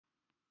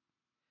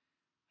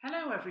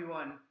Hello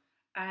everyone,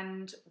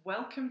 and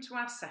welcome to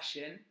our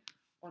session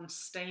on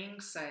staying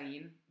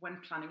sane when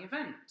planning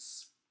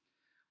events.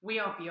 We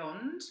are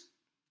Beyond.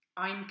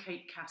 I'm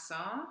Kate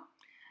Cassar.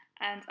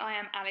 And I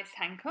am Alice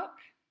Hancock.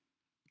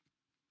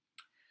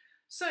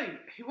 So,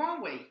 who are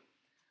we?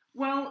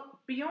 Well,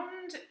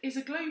 Beyond is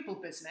a global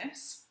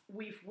business.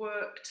 We've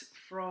worked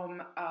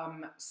from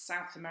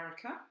South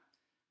America,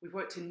 we've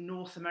worked in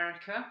North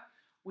America,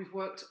 we've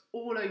worked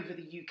all over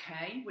the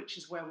UK, which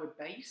is where we're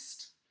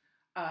based.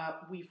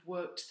 We've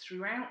worked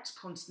throughout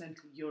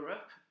continental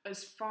Europe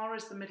as far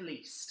as the Middle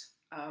East.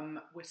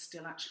 We're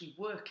still actually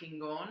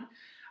working on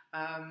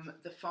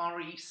the Far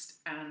East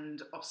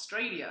and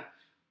Australia,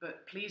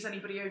 but please,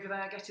 anybody over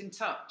there, get in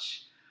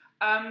touch.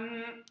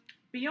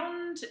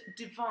 Beyond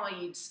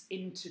divides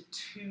into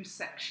two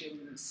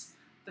sections.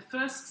 The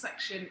first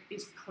section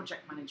is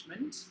project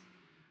management,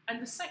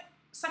 and the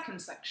second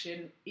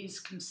section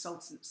is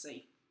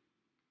consultancy.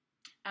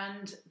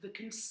 And the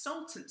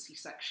consultancy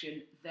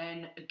section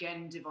then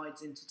again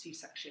divides into two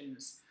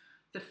sections.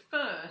 The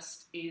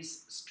first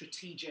is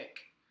strategic.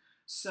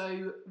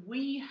 So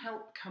we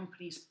help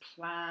companies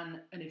plan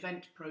an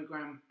event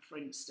program, for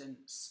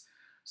instance.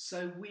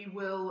 So we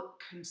will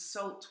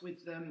consult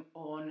with them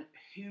on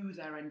who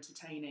they're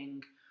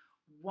entertaining,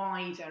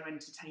 why they're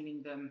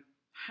entertaining them,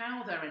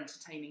 how they're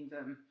entertaining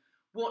them,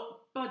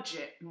 what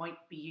budget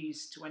might be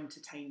used to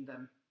entertain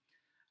them.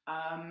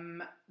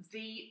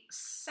 The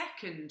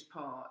second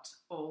part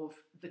of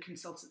the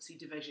consultancy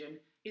division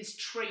is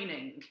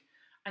training,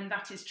 and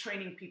that is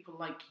training people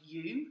like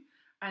you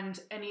and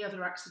any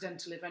other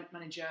accidental event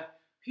manager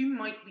who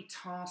might be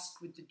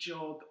tasked with the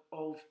job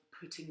of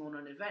putting on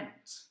an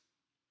event.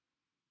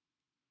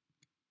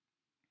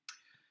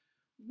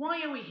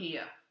 Why are we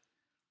here?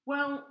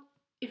 Well,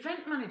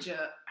 event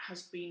manager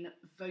has been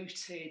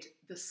voted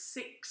the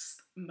 6th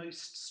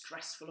most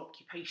stressful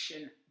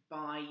occupation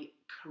by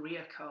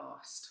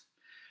CareerCast.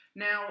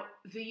 Now,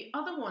 the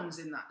other ones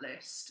in that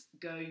list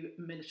go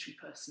military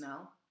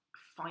personnel,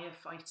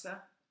 firefighter,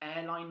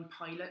 airline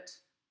pilot,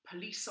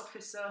 police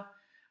officer,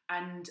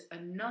 and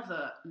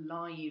another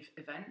live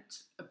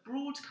event, a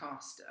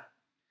broadcaster.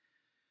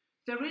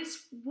 There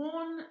is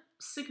one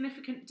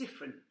significant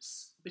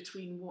difference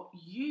between what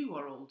you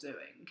are all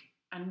doing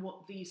and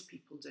what these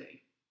people do.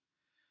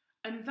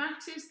 And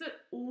that is that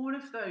all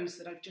of those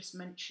that I've just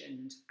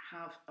mentioned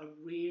have a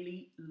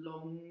really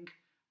long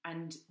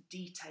and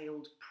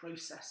detailed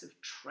process of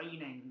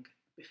training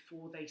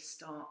before they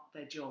start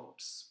their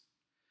jobs.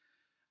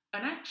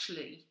 And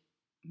actually,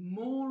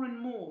 more and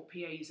more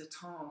PAs are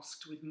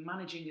tasked with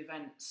managing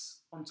events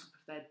on top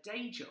of their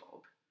day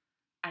job,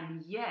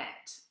 and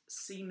yet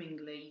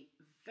seemingly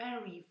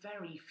very,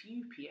 very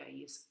few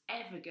PAs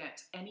ever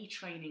get any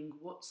training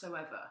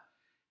whatsoever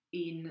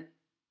in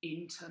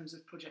terms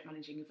of project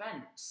managing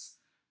events,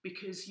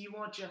 because you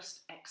are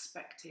just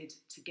expected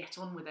to get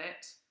on with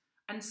it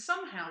and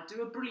somehow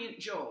do a brilliant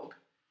job,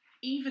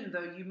 even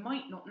though you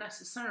might not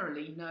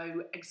necessarily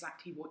know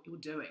exactly what you're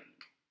doing.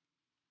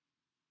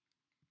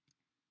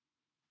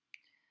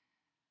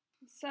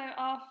 So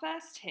our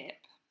first tip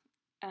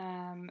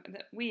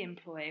that we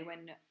employ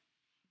when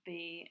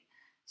the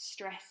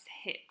stress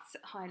hits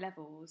high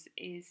levels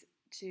is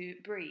to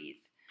breathe.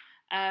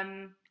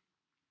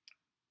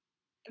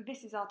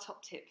 This is our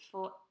top tip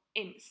for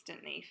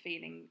instantly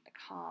feeling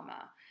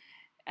calmer.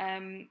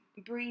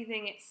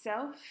 Breathing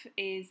itself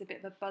is a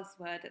bit of a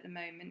buzzword at the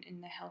moment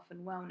in the health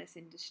and wellness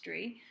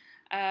industry,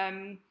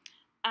 and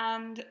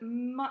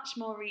much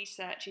more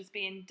research is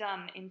being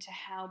done into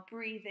how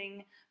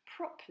breathing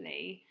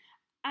properly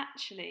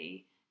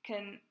actually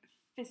can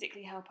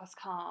physically help us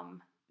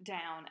calm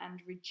down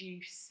and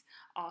reduce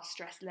our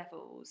stress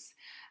levels.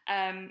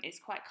 It's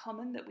quite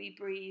common that we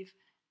breathe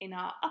in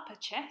our upper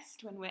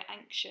chest when we're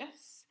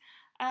anxious.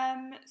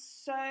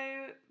 So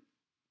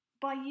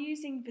by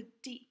using the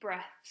deep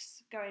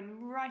breaths,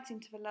 going right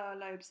into the lower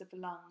lobes of the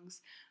lungs,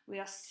 we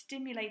are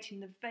stimulating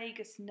the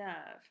vagus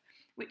nerve,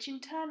 which in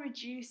turn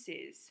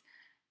reduces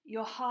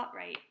your heart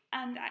rate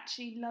and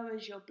actually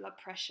lowers your blood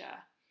pressure.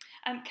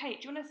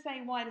 Kate, do you want to say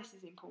why this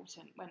is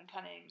important when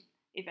planning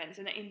events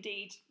and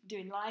indeed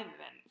doing live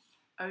events?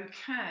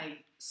 Okay,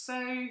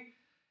 so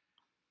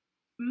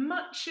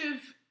much of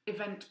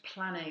event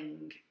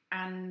planning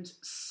and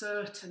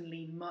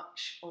certainly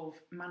much of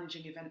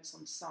managing events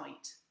on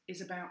site is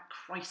about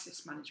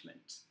crisis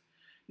management.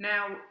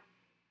 Now,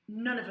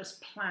 none of us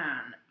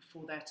plan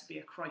for there to be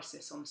a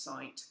crisis on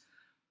site,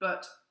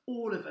 but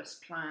all of us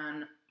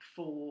plan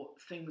for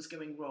things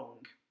going wrong,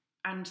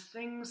 and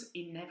things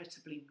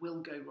inevitably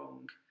will go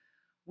wrong.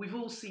 We've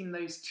all seen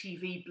those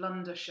TV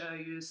blunder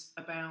shows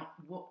about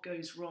what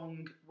goes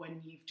wrong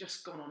when you've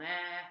just gone on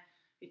air.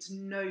 It's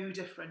no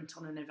different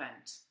on an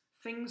event.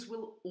 Things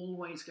will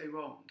always go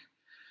wrong.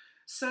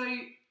 So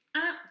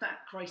at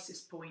that crisis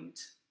point,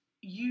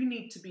 you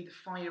need to be the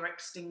fire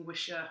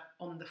extinguisher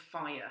on the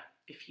fire,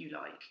 if you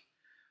like.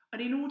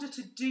 And in order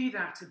to do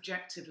that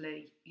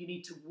objectively, you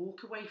need to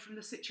walk away from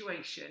the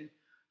situation.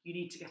 You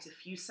need to get a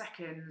few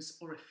seconds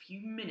or a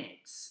few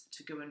minutes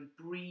to go and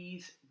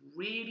breathe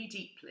really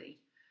deeply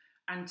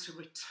and to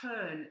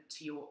return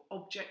to your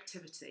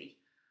objectivity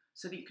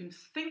so that you can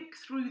think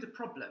through the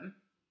problem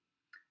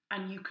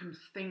and you can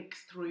think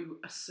through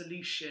a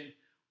solution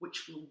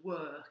which will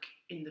work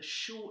in the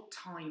short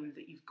time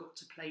that you've got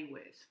to play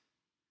with.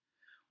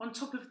 On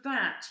top of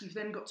that, you've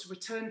then got to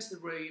return to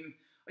the room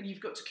and you've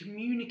got to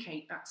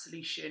communicate that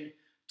solution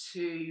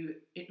to,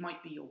 it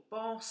might be your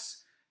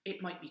boss,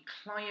 it might be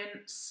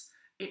clients,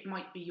 it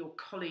might be your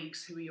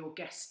colleagues who are your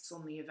guests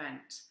on the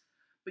event.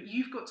 But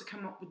you've got to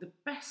come up with the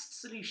best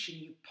solution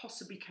you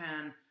possibly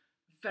can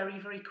very,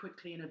 very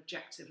quickly and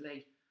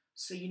objectively.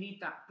 So you need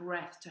that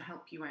breath to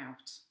help you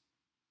out.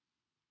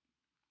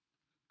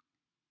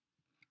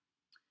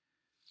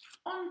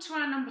 On to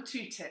our number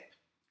 2 tip,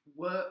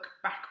 work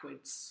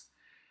backwards.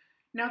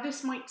 Now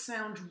this might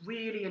sound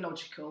really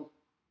illogical,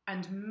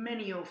 and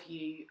many of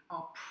you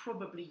are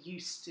probably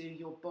used to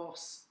your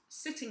boss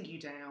sitting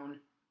you down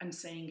and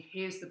saying,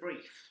 here's the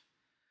brief.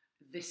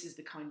 This is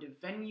the kind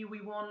of venue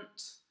we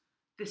want.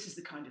 This is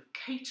the kind of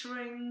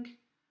catering.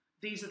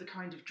 These are the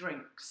kind of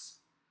drinks.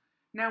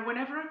 Now,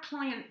 whenever a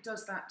client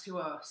does that to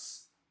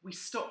us, we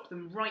stop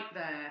them right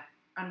there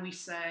and we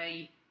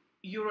say,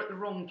 you're at the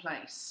wrong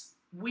place.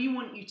 We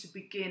want you to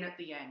begin at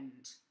the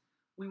end.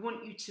 We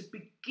want you to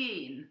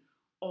begin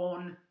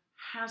on,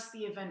 has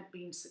the event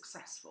been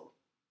successful?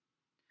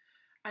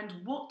 And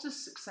what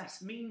does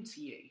success mean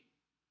to you?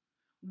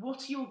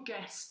 What are your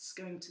guests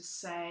going to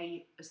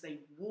say as they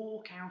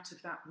walk out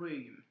of that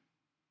room?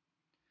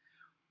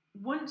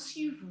 Once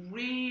you've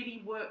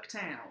really worked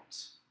out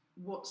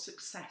what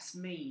success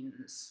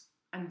means,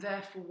 and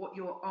therefore what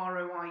your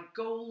ROI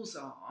goals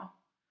are,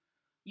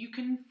 you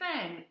can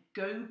then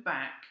go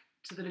back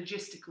to the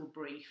logistical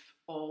brief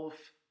of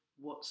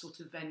what sort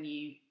of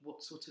venue,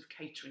 what sort of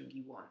catering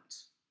you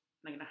want.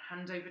 And I'm going to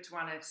hand over to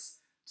Alice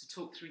to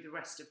talk through the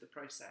rest of the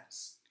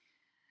process.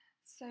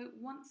 So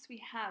once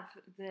we have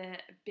the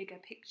bigger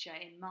picture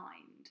in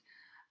mind,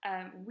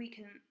 we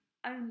can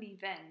only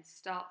then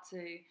start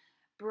to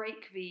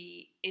break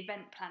the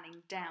event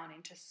planning down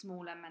into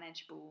smaller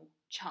manageable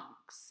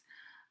chunks.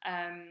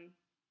 And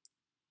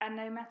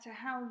no matter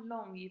how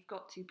long you've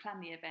got to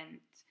plan the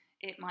event,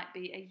 it might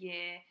be a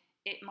year,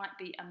 it might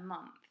be a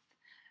month.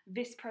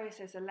 This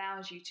process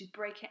allows you to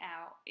break it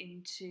out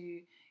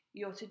into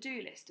your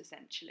to-do list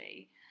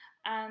essentially.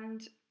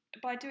 And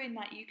by doing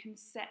that, you can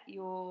set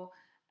your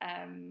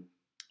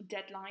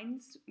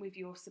deadlines with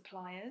your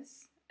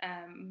suppliers,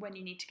 when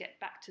you need to get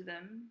back to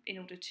them in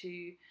order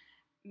to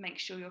make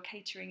sure your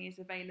catering is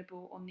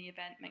available on the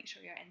event, make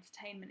sure your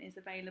entertainment is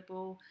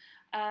available.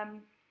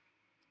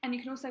 And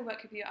you can also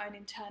work with your own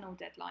internal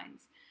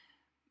deadlines.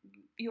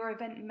 Your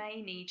event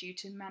may need you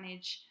to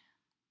manage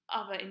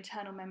other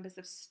internal members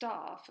of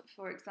staff.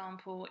 For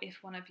example, if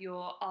one of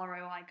your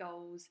ROI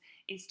goals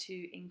is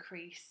to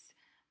increase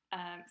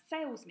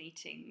sales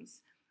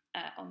meetings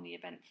on the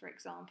event, for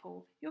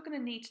example, you're going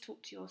to need to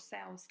talk to your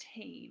sales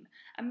team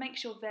and make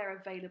sure they're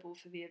available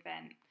for the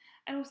event,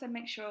 and also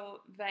make sure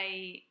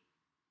they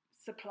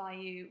supply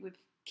you with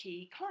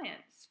key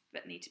clients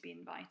that need to be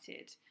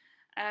invited.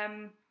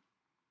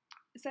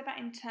 So that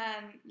in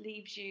turn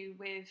leaves you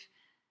with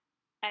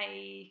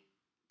a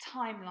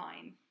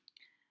timeline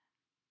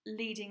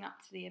leading up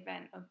to the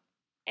event of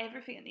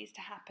everything that needs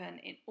to happen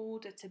in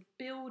order to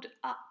build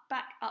up,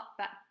 back up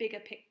that bigger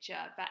picture,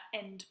 that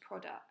end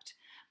product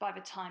by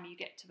the time you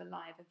get to the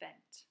live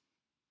event.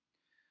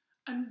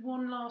 And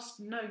one last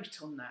note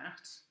on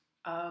that.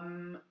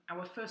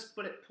 Our first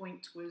bullet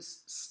point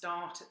was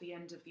start at the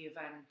end of the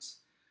event.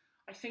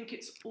 I think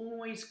it's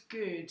always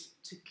good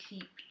to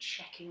keep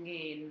checking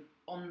in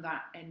on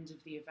that end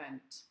of the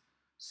event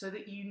so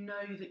that you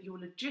know that your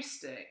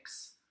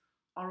logistics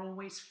are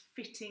always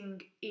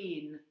fitting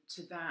in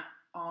to that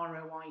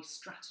ROI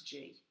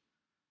strategy.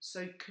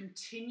 So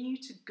continue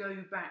to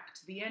go back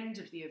to the end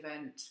of the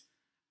event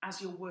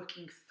as you're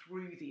working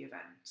through the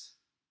event.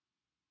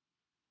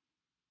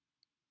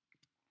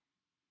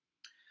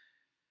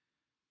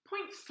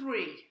 Point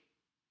 3,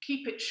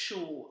 keep it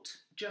short,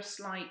 just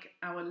like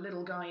our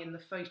little guy in the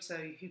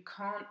photo who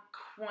can't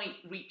quite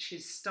reach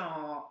his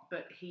star,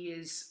 but he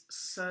is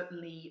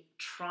certainly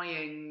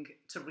trying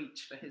to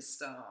reach for his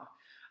star.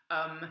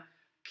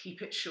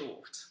 Keep it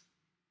short.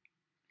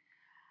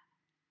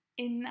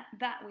 In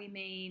that we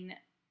mean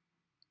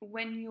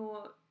when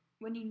you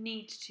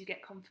need to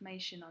get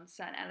confirmation on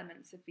certain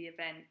elements of the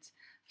event.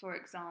 For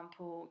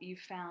example, you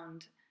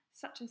found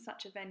such and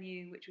such a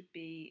venue which would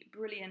be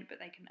brilliant, but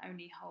they can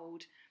only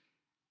hold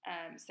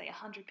say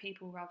 100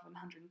 people rather than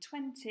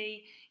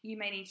 120, you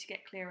may need to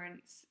get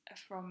clearance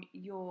from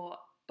your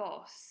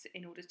boss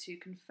in order to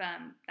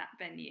confirm that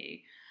venue.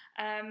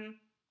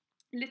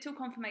 Little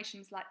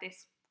confirmations like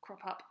this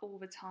crop up all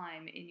the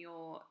time in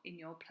your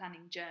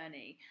planning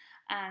journey,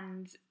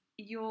 and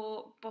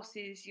your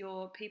bosses,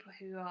 your people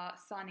who are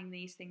signing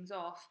these things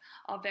off,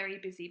 are very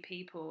busy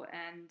people,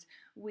 and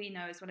we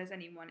know as well as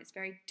anyone it's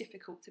very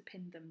difficult to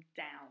pin them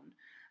down,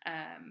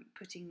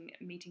 putting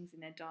meetings in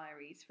their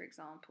diaries, for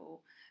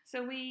example.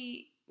 So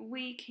we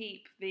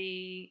keep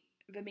the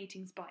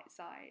meetings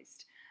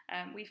bite-sized.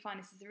 We find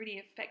this is a really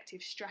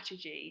effective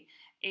strategy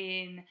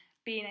in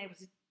being able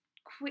to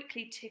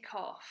quickly tick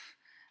off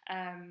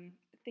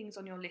things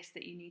on your list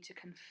that you need to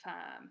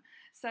confirm.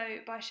 So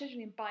by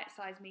scheduling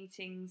bite-sized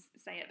meetings,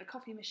 say at the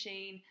coffee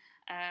machine,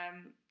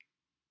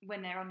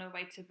 when they're on their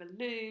way to the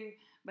loo,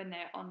 when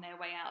they're on their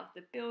way out of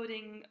the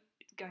building,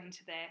 going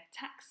to their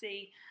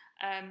taxi,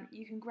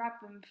 you can grab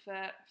them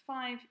for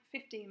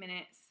 5-15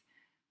 minutes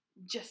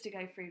just to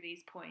go through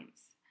these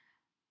points.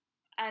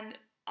 And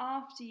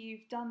after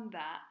you've done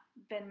that,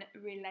 then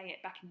relay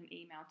it back in an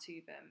email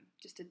to them,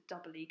 just to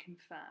doubly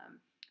confirm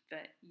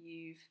that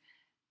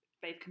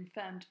they've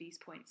confirmed these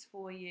points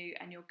for you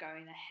and you're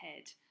going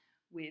ahead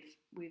with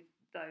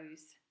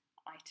those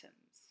items.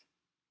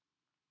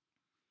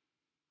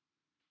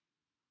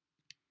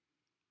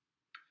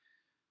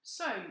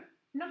 So,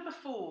 number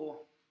 4,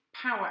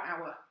 power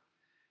hour.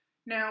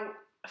 Now,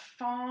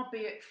 far be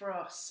it for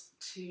us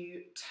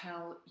to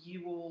tell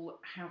you all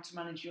how to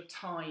manage your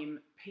time.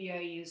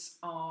 PAs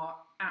are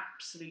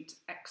absolute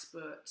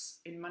experts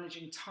in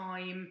managing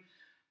time,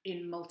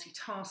 in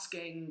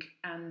multitasking,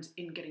 and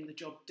in getting the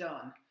job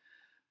done.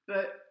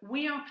 But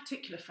we are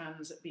particular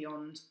fans at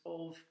Beyond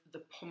of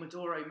the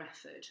Pomodoro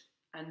method,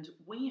 and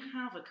we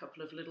have a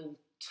couple of little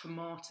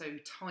tomato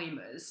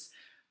timers,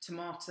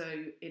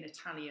 tomato in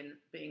Italian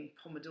being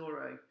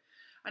pomodoro.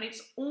 And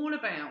it's all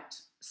about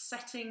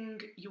setting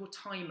your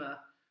timer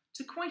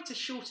to quite a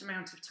short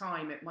amount of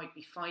time. It might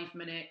be 5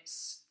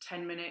 minutes,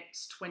 10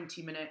 minutes,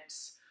 20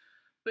 minutes.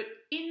 But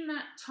in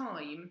that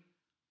time,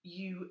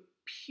 you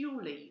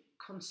purely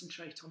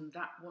concentrate on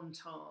that one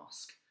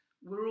task.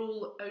 We're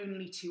all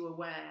only too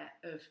aware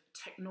of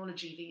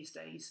technology these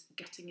days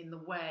getting in the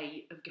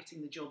way of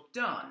getting the job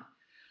done.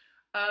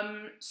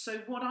 So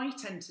what I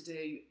tend to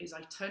do is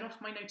I turn off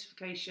my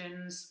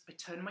notifications, I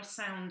turn my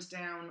sound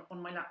down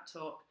on my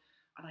laptop,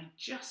 and I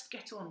just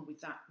get on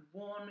with that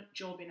one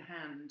job in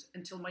hand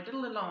until my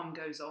little alarm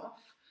goes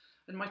off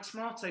and my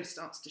tomato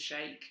starts to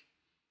shake.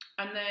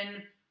 And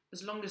then,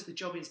 as long as the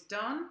job is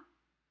done,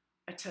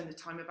 I turn the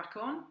timer back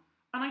on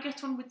and I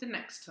get on with the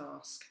next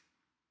task.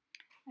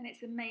 And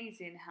it's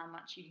amazing how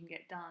much you can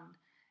get done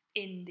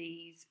in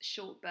these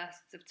short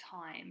bursts of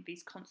time,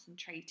 these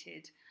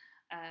concentrated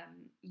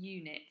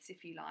units,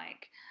 if you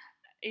like.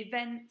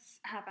 Events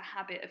have a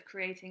habit of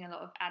creating a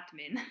lot of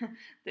admin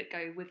that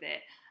go with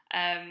it.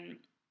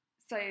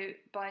 So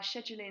by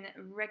scheduling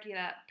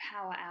regular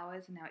power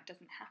hours, and now it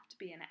doesn't have to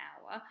be an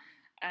hour,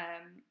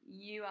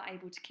 you are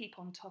able to keep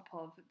on top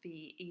of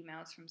the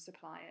emails from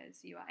suppliers,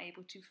 you are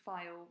able to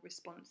file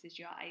responses,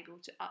 you are able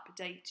to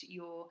update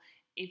your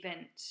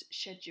event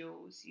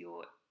schedules,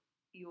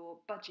 your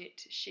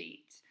budget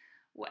sheet,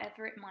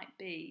 whatever it might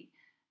be.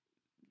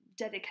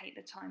 Dedicate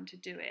the time to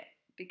do it,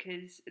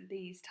 because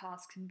these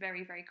tasks can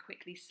very, very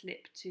quickly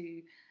slip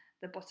to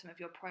the bottom of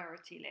your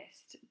priority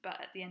list, but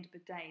at the end of the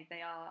day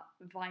they are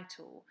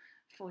vital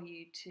for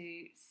you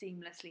to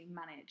seamlessly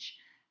manage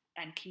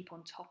and keep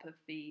on top of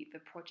the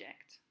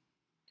project.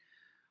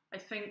 I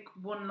think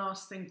one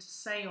last thing to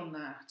say on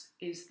that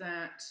is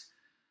that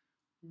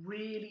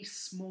really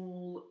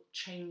small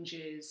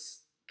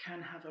changes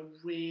can have a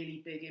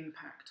really big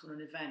impact on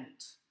an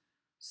event.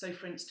 So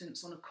for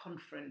instance, on a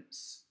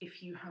conference,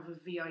 if you have a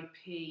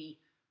VIP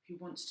who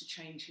wants to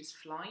change his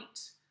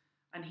flight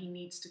and he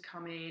needs to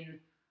come in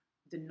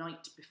the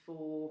night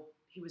before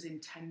he was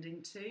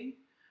intending to,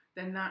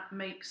 then that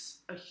makes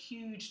a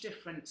huge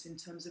difference in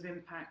terms of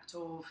impact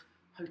of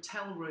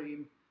hotel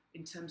room,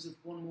 in terms of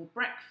one more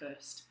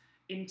breakfast,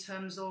 in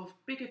terms of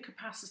bigger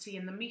capacity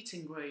in the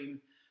meeting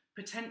room,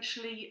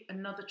 potentially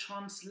another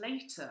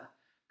translator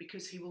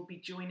because he will be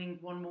joining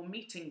one more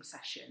meeting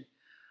session.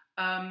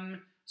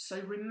 So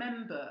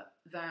remember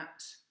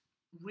that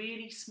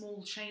really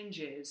small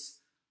changes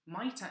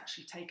might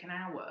actually take an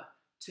hour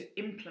to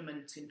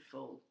implement in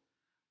full,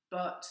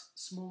 but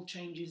small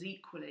changes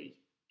equally,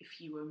 if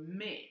you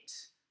omit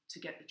to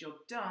get the job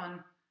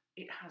done,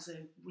 it has a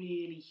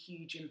really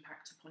huge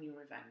impact upon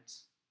your event.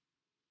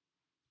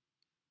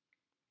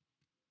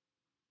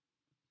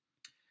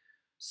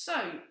 So,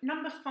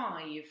 number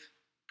 5,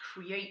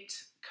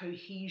 create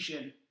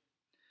cohesion.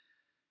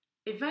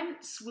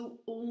 Events will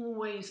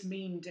always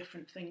mean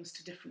different things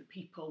to different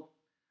people,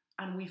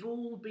 and we've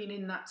all been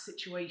in that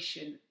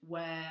situation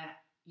where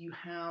you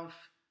have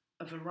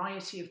a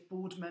variety of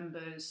board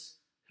members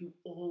who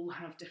all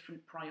have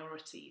different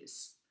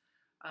priorities.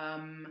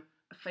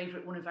 A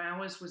favourite one of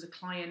ours was a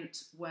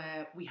client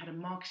where we had a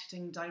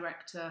marketing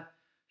director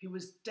who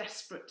was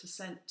desperate to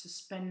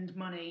spend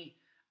money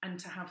and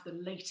to have the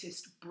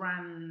latest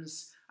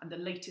brands and the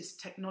latest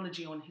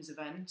technology on his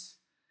event.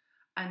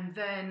 And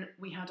then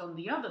we had on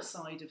the other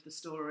side of the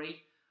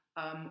story,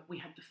 we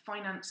had the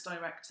finance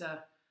director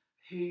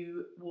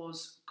who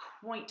was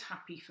quite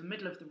happy for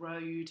middle of the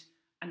road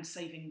and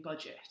saving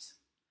budget.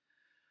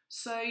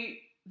 So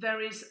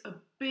there is a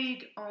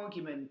big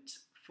argument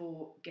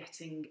for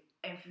getting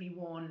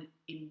everyone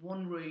in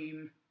one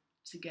room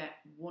to get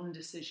one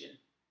decision.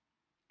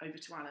 Over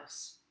to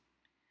Alice.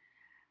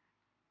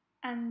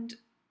 And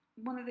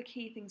one of the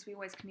key things we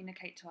always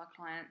communicate to our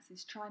clients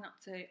is try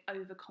not to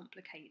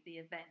overcomplicate the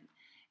event,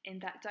 in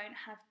that don't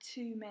have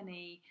too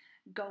many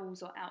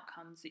goals or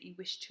outcomes that you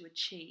wish to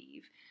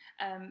achieve.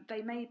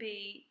 They may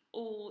be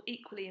all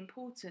equally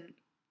important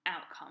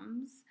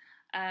outcomes,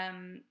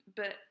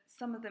 but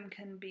some of them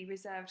can be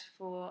reserved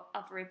for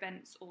other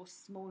events or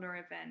smaller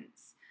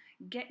events.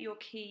 Get your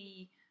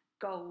key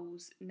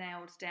goals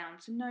nailed down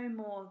to no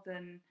more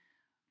than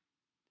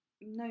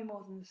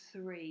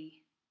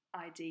 3,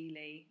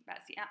 ideally.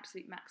 That's the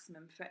absolute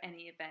maximum for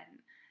any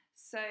event.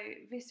 So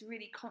this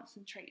really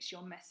concentrates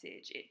your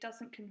message. It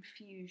doesn't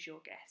confuse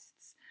your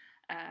guests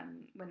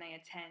when they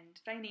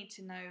attend. They need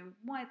to know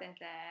why they're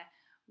there,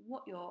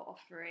 what you're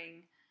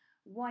offering,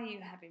 why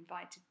you have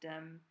invited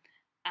them,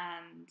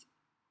 and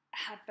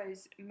have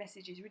those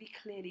messages really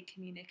clearly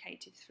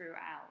communicated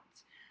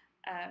throughout.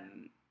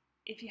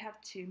 If you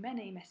have too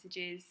many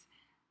messages,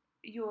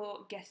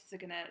 your guests are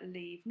going to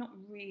leave not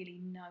really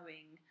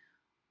knowing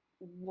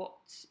what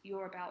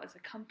you're about as a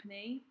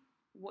company,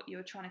 what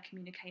you're trying to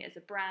communicate as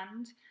a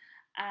brand,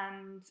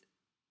 and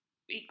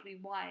equally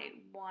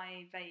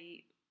why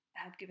they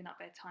have given up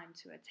their time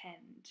to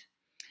attend.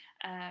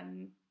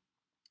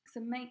 So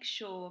make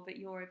sure that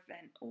your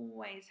event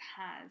always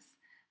has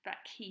that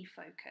key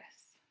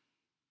focus.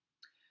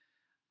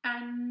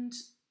 And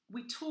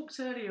we talked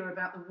earlier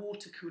about the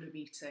water cooler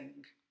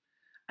meeting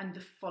and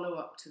the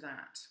follow-up to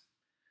that.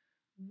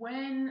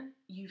 When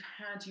you've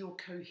had your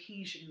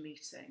cohesion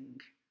meeting,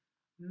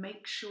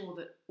 make sure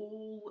that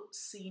all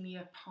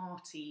senior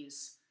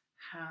parties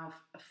have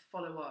a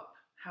follow-up,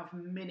 have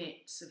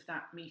minutes of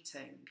that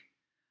meeting,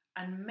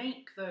 and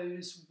make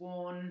those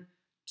 1,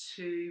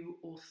 2,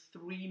 or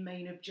 3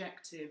 main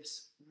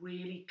objectives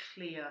really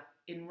clear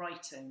in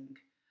writing,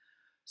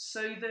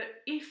 so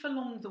that if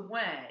along the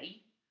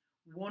way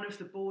one of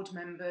the board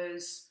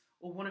members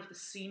or one of the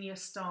senior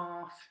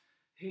staff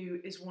who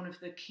is one of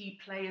the key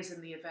players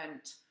in the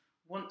event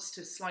wants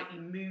to slightly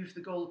move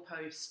the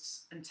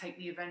goalposts and take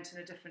the event in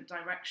a different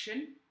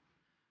direction,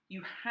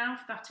 you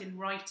have that in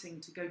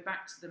writing to go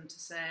back to them to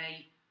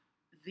say,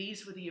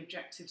 these were the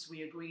objectives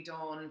we agreed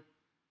on.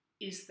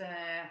 Is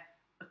there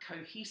a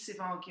cohesive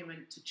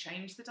argument to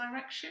change the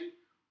direction,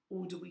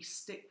 or do we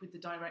stick with the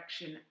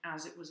direction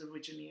as it was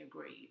originally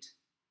agreed?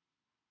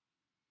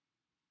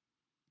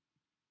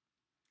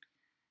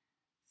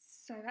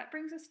 So that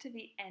brings us to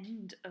the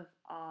end of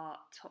our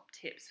top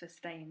tips for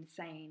staying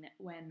sane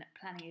when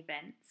planning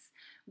events.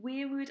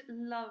 We would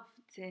love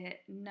to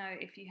know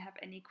if you have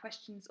any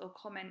questions or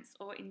comments,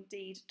 or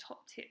indeed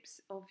top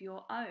tips of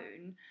your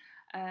own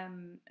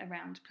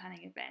around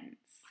planning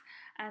events.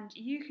 And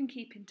you can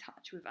keep in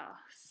touch with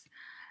us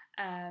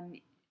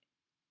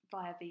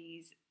via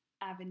these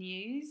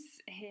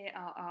avenues. Here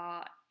are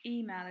our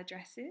email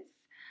addresses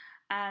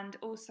and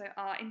also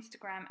our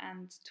Instagram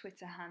and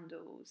Twitter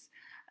handles.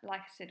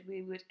 Like I said,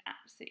 we would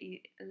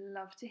absolutely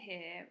love to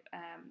hear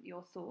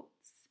your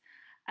thoughts.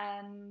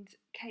 And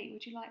Kate,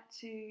 would you like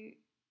to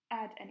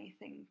add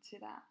anything to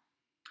that?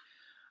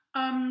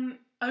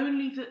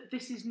 Only that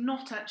this is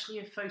not actually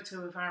a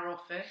photo of our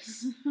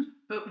office,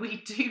 but we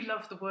do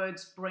love the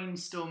words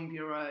brainstorm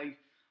bureau.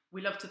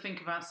 We love to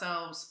think of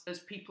ourselves as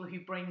people who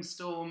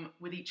brainstorm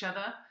with each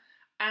other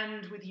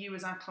and with you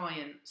as our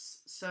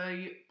clients.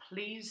 So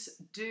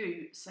please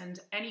do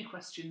send any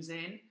questions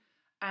in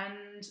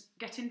and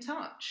get in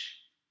touch.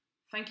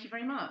 Thank you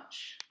very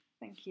much.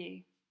 Thank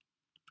you.